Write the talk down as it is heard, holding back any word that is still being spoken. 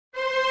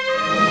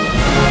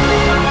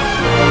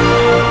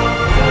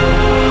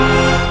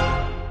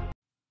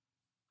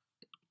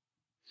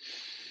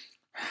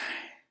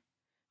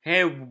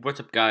Hey, what's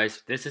up,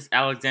 guys? This is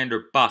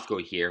Alexander Bosco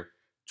here.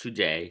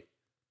 Today,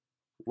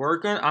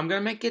 I'm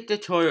gonna make a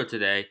tutorial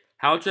today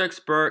how to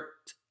export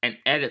and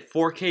edit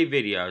 4K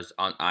videos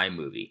on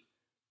iMovie.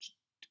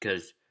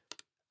 Because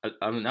an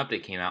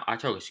update came out, I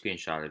took a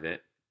screenshot of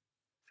it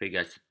for you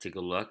guys to take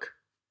a look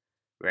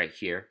right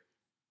here.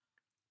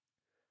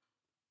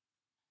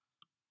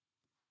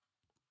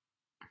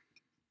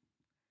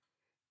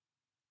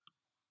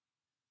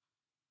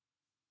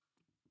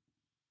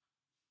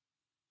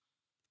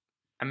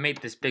 I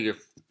made this bigger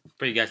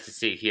for you guys to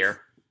see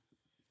here.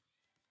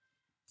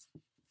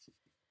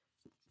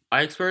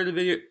 I exported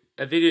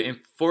a video in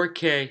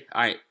 4K.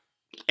 I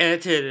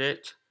edited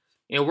it.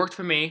 It worked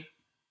for me.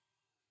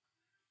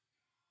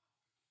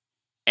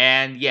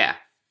 And yeah,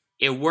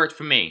 it worked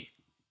for me.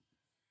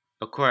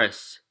 Of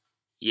course,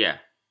 yeah.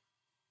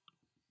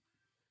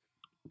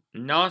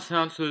 Now it's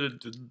on to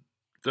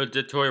the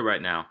tutorial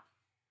right now.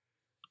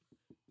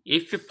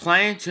 If you're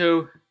planning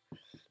to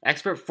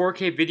export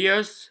 4K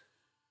videos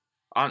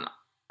on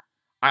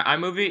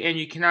iMovie and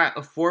you cannot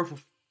afford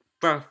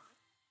for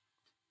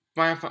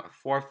Final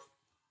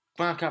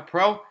Cut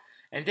Pro,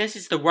 and this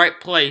is the right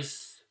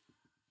place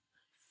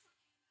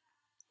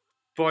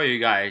for you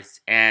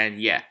guys. And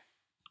yeah,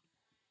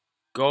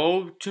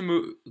 you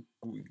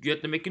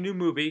have to make a new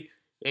movie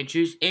and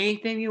choose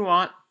anything you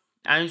want.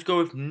 I just go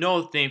with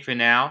no theme for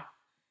now,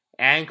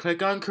 and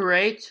click on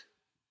create.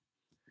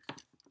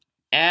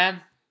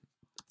 And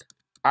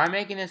I'm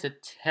making this a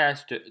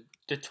test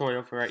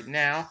tutorial for right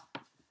now.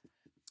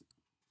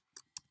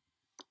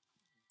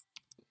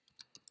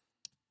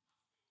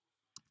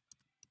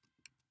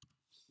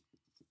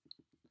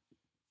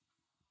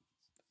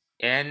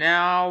 And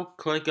now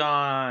click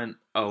on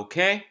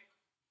OK.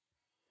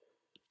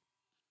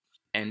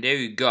 And there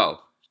you go.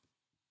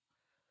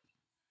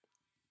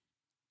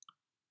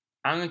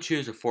 I'm going to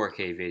choose a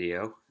 4K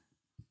video.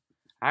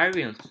 I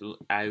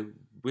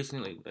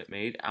recently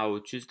made. I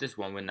will choose this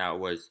one when I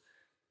was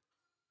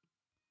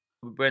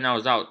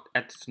out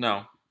at the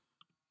snow.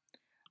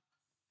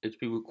 It's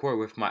being recorded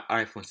with my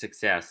iPhone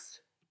 6s.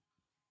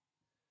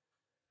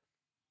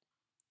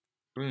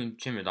 We're going to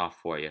trim it off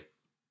for you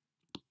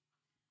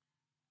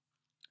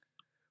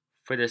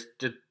for this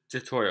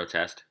tutorial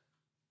test.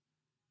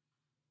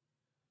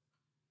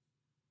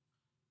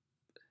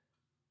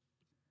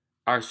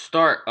 Our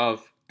start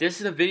of this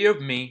is a video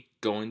of me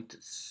going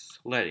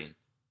sledding.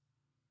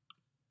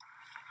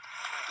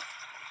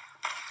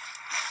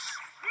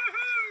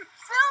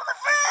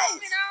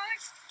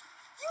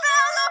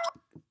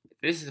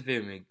 This is a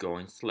video of me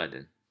going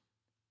sledding.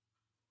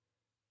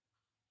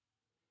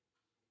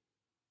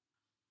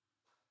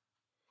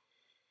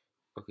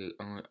 Okay,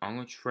 I'm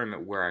gonna trim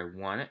it where I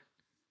want it.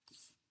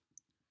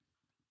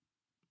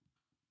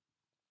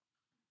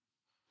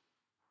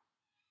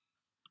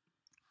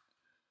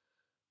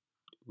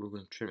 We're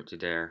gonna trim it to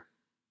there.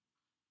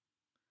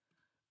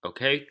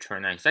 Okay,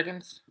 29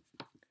 seconds.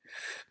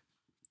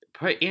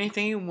 Put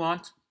anything you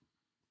want.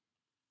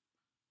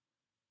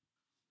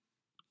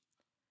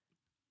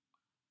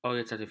 Oh,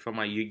 it's actually from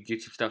my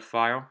YouTube stuff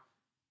file.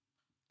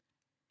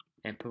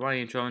 And put my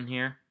intro in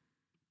here.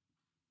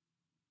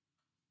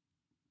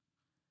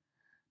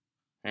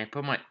 And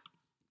put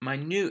my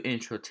new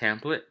intro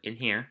template in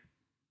here.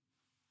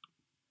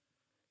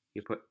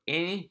 You put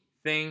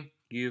anything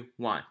you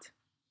want.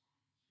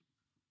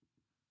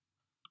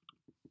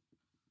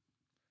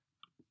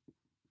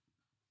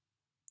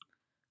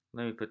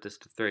 Let me put this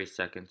to 30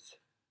 seconds.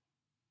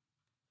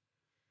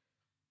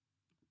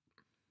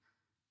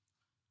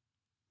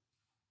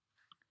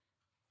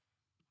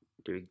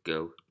 There we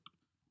go.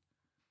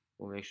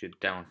 We'll make sure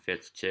that one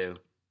fits too.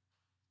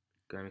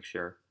 Gotta make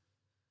sure.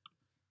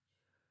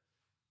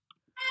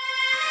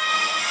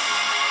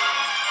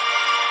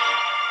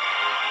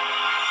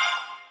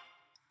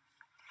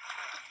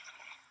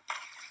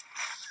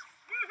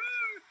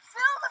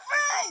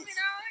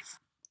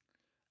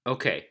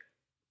 Okay.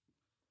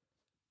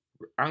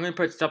 I'm gonna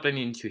put something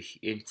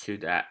into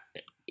that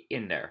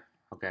in there.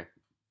 Okay.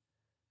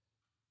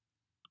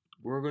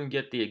 We're gonna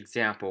get the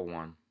example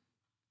one.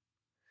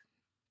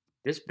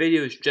 This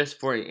video is just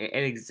for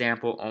an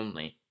example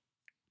only.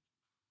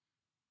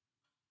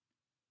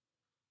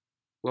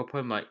 We'll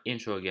put my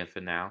intro again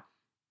for now.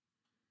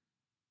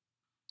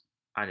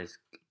 I'm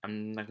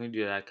not gonna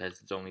do that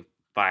because it's only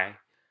 5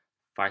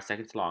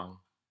 seconds long.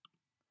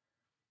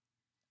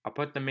 I'll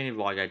put the mini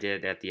vlog I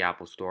did at the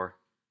Apple Store.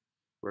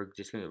 We're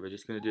just gonna do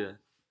that.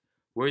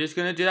 We're just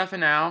gonna do that for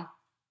now.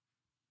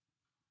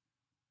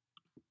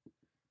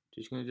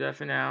 Just gonna do that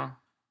for now.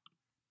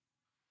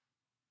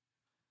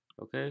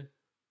 Okay.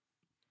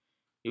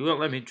 You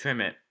won't let me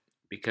trim it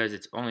because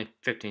it's only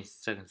 15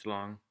 seconds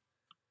long.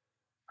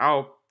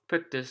 I'll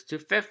put this to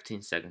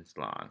 15 seconds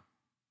long.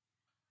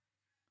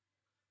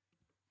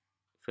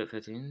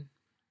 15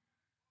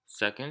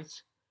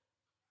 seconds.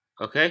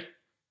 Okay.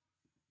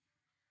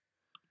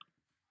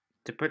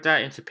 To put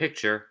that into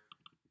picture,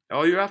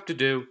 all you have to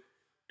do,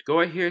 go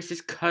right here, it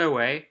says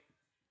cutaway.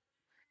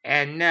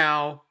 And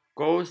now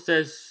go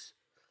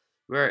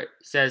where it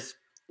says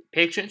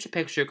picture into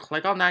picture.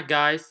 Click on that,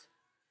 guys.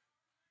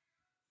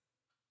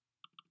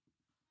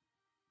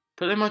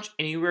 Pretty much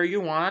anywhere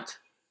you want.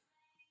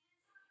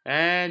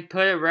 And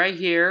put it right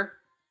here.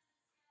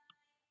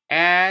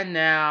 And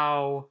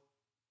now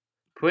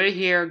put it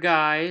here,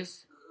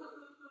 guys.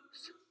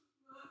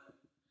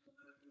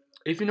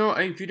 If you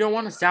don't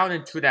want to sound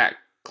into that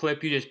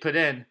clip you just put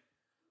in,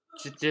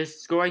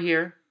 just go right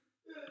here.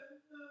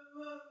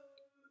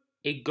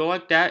 It go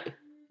like that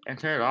and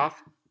turn it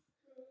off.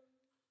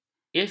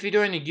 If you're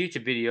doing a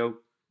YouTube video,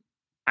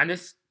 I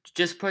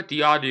just put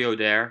the audio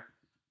there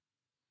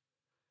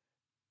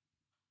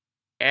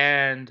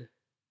and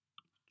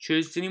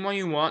choose anyone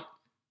you want.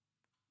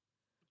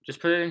 Just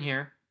put it in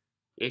here.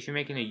 If you're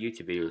making a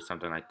YouTube video or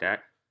something like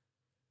that.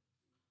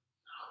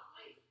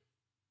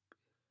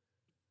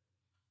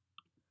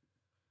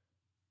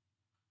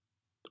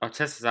 I'll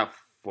test this out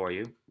for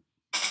you.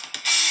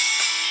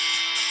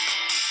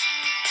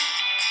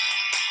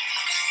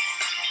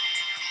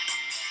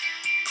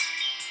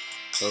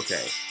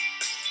 Okay.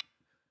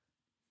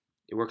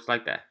 It works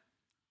like that.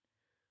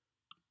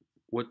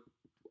 What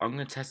I'm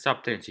gonna test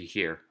something into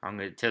here. I'm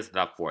gonna test it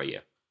out for you.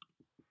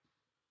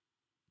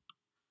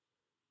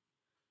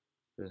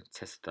 I'm gonna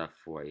test it out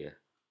for you.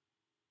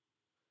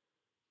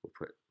 We'll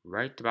put it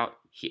right about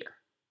here.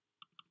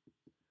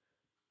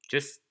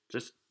 Just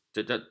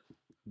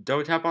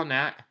don't tap on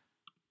that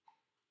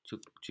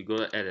to go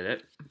to edit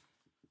it.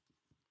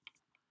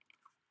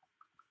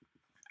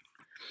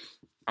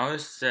 I'll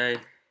just say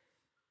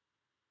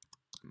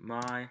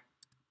my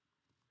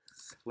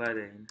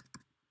sledding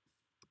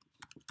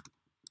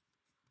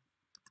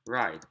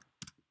ride.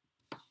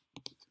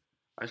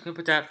 I'm just gonna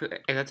put that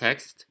as a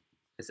text.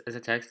 As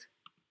a text.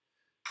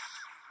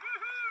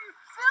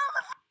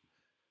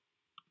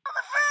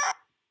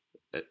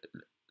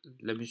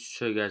 Let me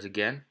show you guys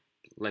again,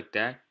 like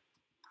that.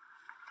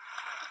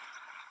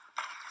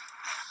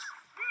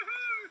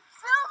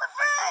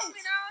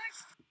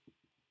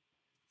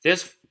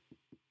 This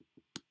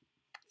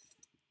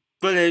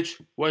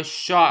footage was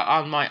shot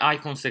on my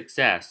iPhone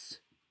 6s.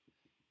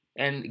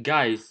 And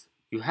guys,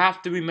 you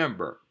have to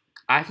remember,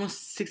 iPhone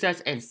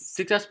 6s and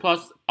 6s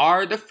Plus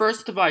are the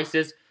first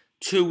devices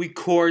to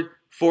record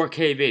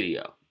 4K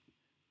video.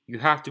 You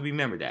have to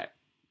remember that.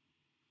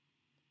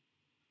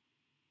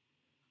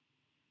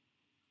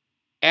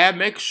 And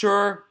make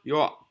sure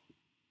your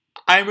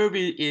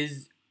iMovie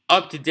is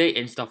up to date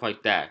and stuff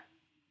like that.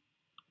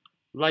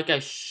 Like I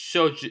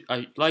showed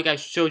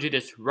you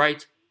this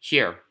right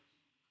here.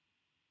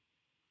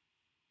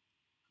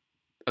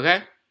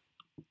 Okay?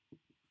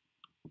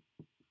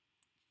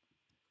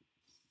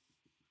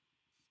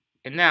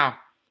 And now,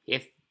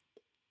 if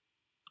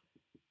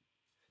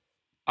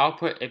I'll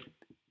put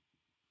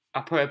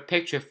a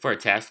picture for a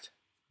test.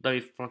 Let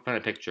me find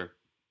a picture.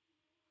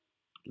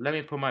 Let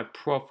me put my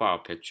profile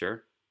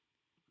picture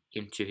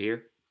into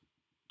here.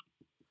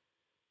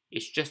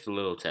 It's just a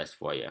little test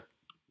for you.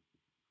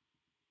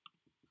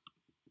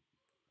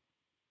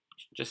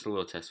 Just a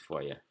little test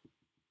for you.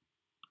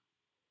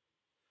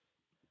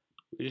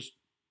 We just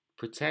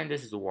pretend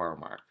this is a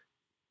watermark.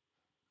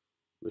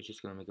 We're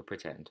just gonna make a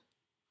pretend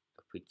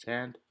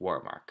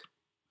watermark.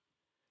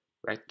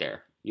 Right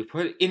there. You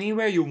put it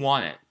anywhere you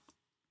want it.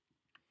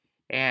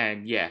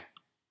 And yeah.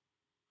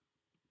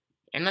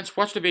 And let's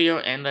watch the video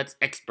and let's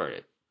export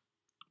it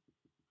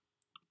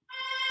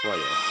for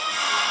you.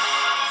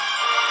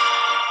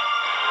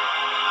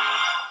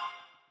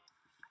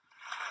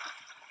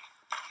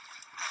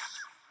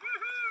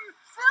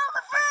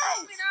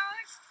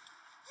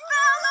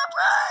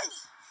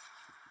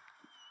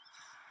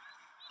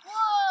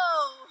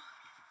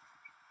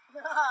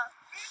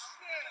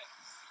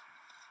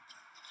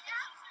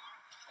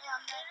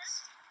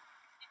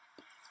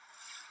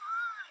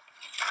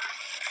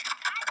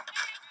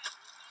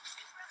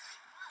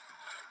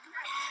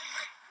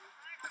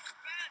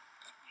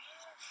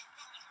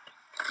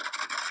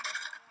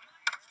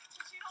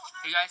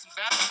 Hey guys, I'm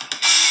back.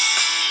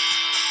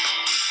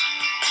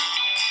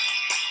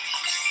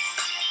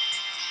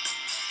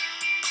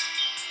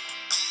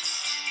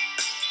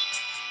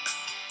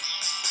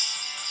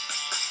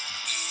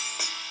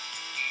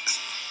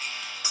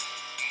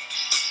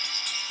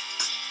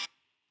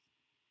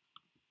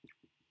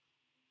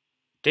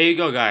 There you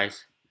go,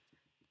 guys.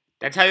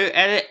 That's how you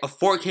edit a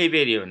 4K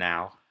video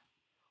now.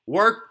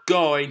 We're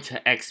going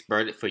to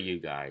export it for you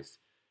guys.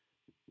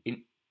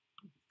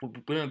 We're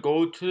going to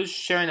go to the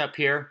sharing up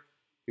here.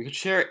 You can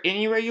share it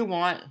anywhere you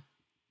want.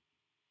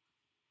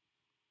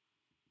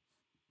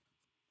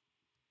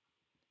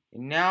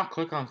 And now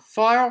click on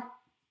File.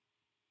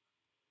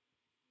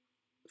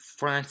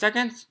 For 9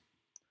 seconds.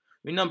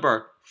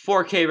 Remember,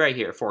 4K right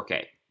here,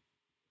 4K.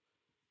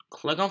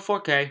 Click on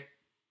 4K.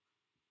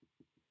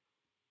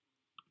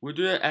 We'll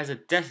do it as a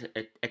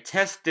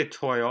test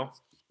tutorial.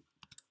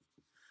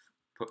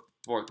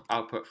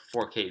 I'll put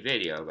 4K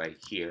video right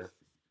here.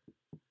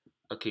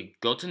 Okay,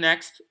 go to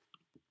next.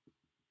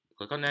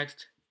 Click on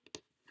next.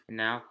 And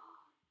now,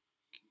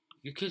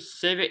 you can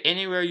save it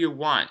anywhere you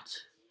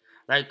want.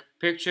 Like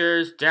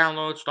pictures,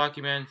 downloads,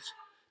 documents,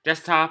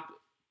 desktop,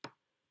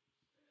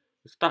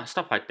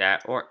 stuff like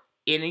that, or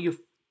any of your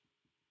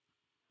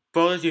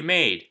photos you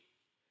made.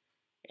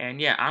 And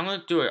yeah, I'm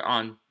gonna do it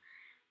on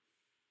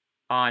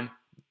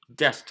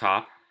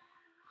desktop.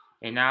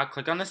 And now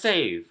click on the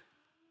save.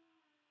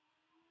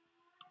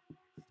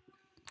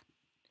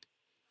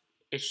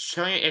 It's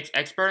showing it's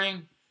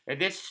exporting,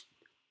 and this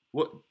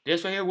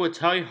right here will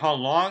tell you how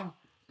long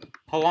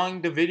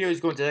the video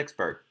is going to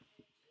export.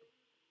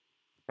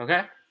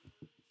 Okay?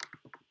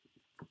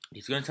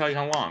 It's gonna tell you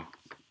how long.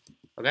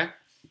 Okay?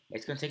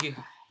 It's gonna take you.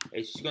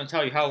 It's gonna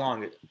tell you how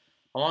long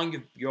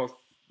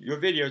your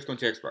video is going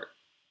to export.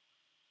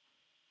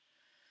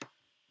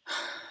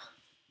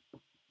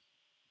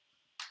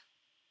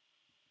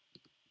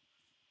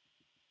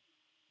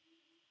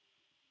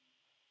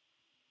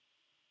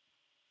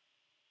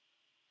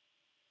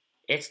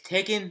 It's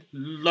taking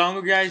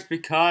longer, guys,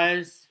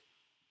 because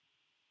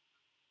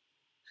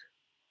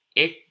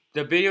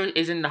the video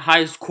isn't the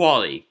highest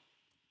quality.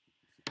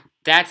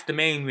 That's the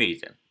main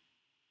reason.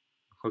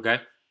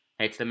 Okay?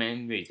 It's the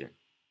main reason.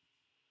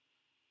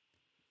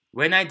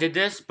 When I did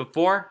this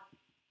before,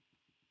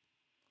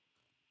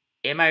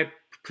 in my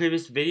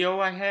previous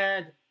video I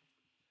had,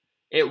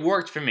 it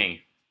worked for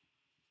me.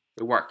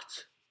 It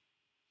worked.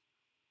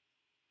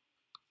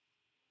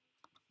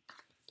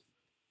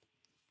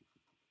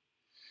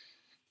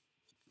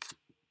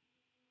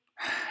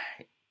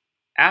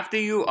 After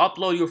you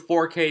upload your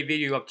 4K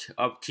video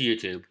up to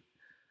YouTube,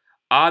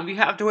 you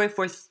have to wait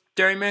for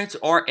 30 minutes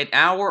or an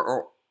hour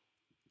or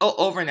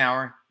over an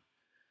hour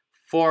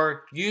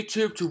for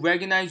YouTube to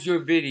recognize your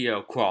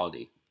video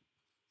quality.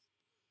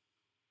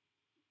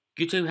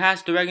 YouTube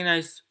has to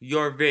recognize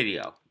your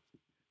video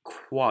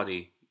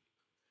quality.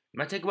 It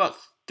might take about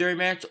 30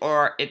 minutes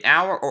or an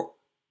hour or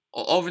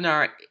over an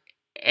hour,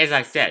 as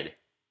I said.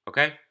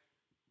 Okay?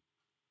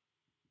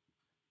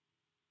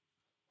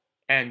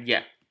 And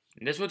yeah,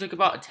 this will take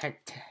about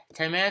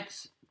 10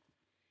 minutes.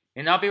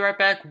 And I'll be right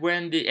back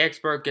when the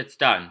export gets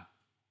done.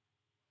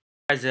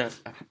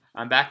 Guys,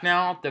 I'm back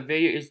now. The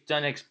video is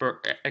done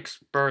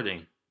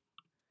exporting.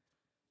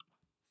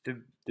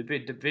 The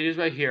video's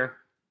right here.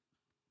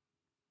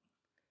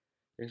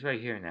 It's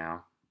right here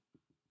now.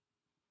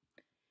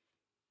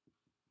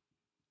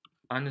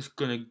 I'm just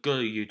gonna go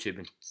to YouTube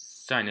and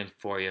sign in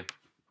for you.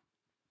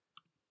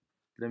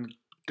 Let me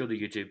go to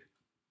YouTube.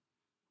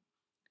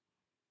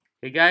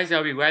 Hey guys,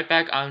 I'll be right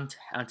back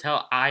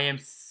until I am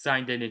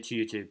signed in into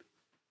YouTube.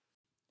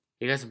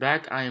 Hey guys, I'm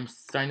back. I am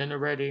signed in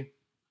already.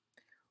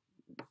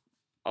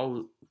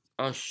 I'll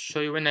show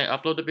you when I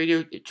upload the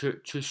video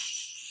to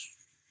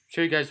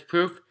show you guys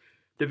proof.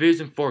 The video's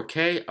in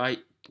 4K. I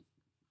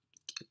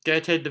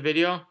edited the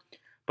video,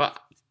 but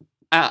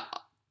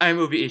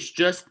iMovie is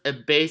just a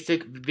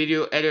basic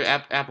video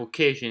editor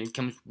application. It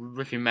comes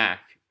with your Mac,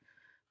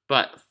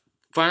 but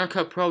Final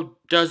Cut Pro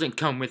doesn't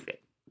come with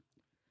it.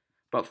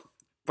 But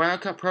Final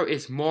Cut Pro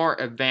is more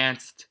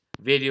advanced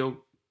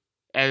video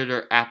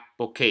editor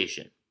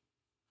application.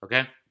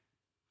 Okay?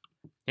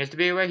 Here's the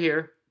video right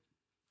here.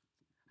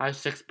 I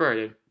just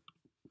exported.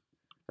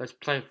 Let's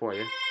play it for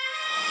you.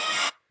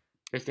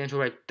 Here's the intro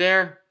right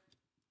there.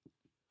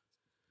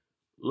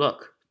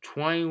 Look,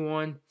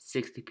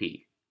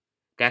 2160p.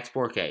 That's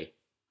 4K.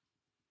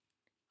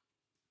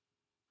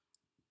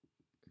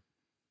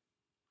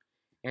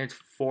 And it's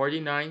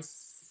 49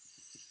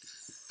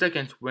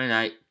 seconds when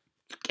I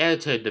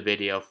edited the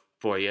video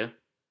for you.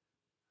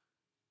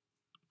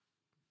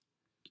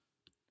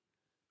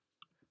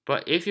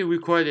 But if you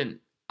recorded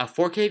a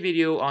 4K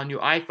video on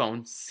your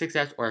iPhone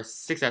 6s or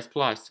 6s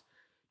Plus,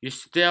 you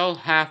still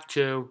have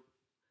to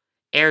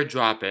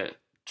airdrop it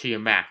to your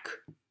Mac.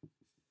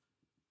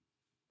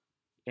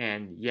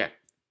 And yeah.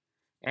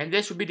 And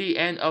this will be the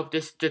end of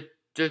this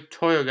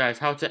tutorial, guys.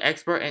 How to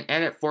export and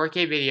edit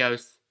 4K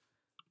videos.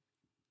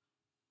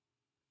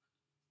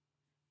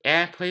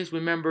 And please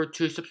remember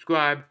to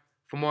subscribe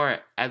for more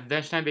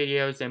Adventure Time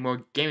videos and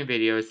more gaming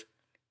videos.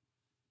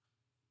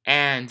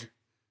 And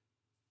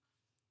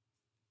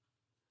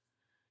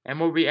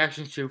more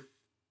reactions to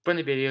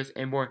funny videos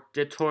and more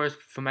tutorials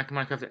from Mac,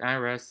 Minecraft, and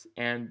iOS.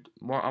 And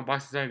more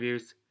unboxings and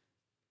reviews.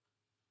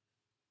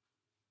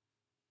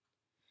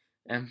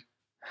 And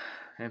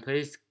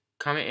please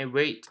comment and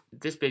rate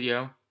this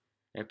video.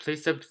 And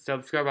please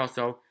subscribe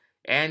also.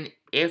 And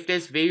if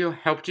this video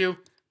helped you,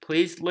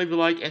 please leave a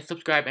like and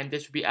subscribe. And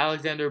this will be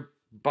Alexander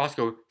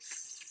Bosco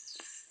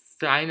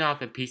signing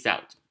off, and peace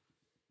out.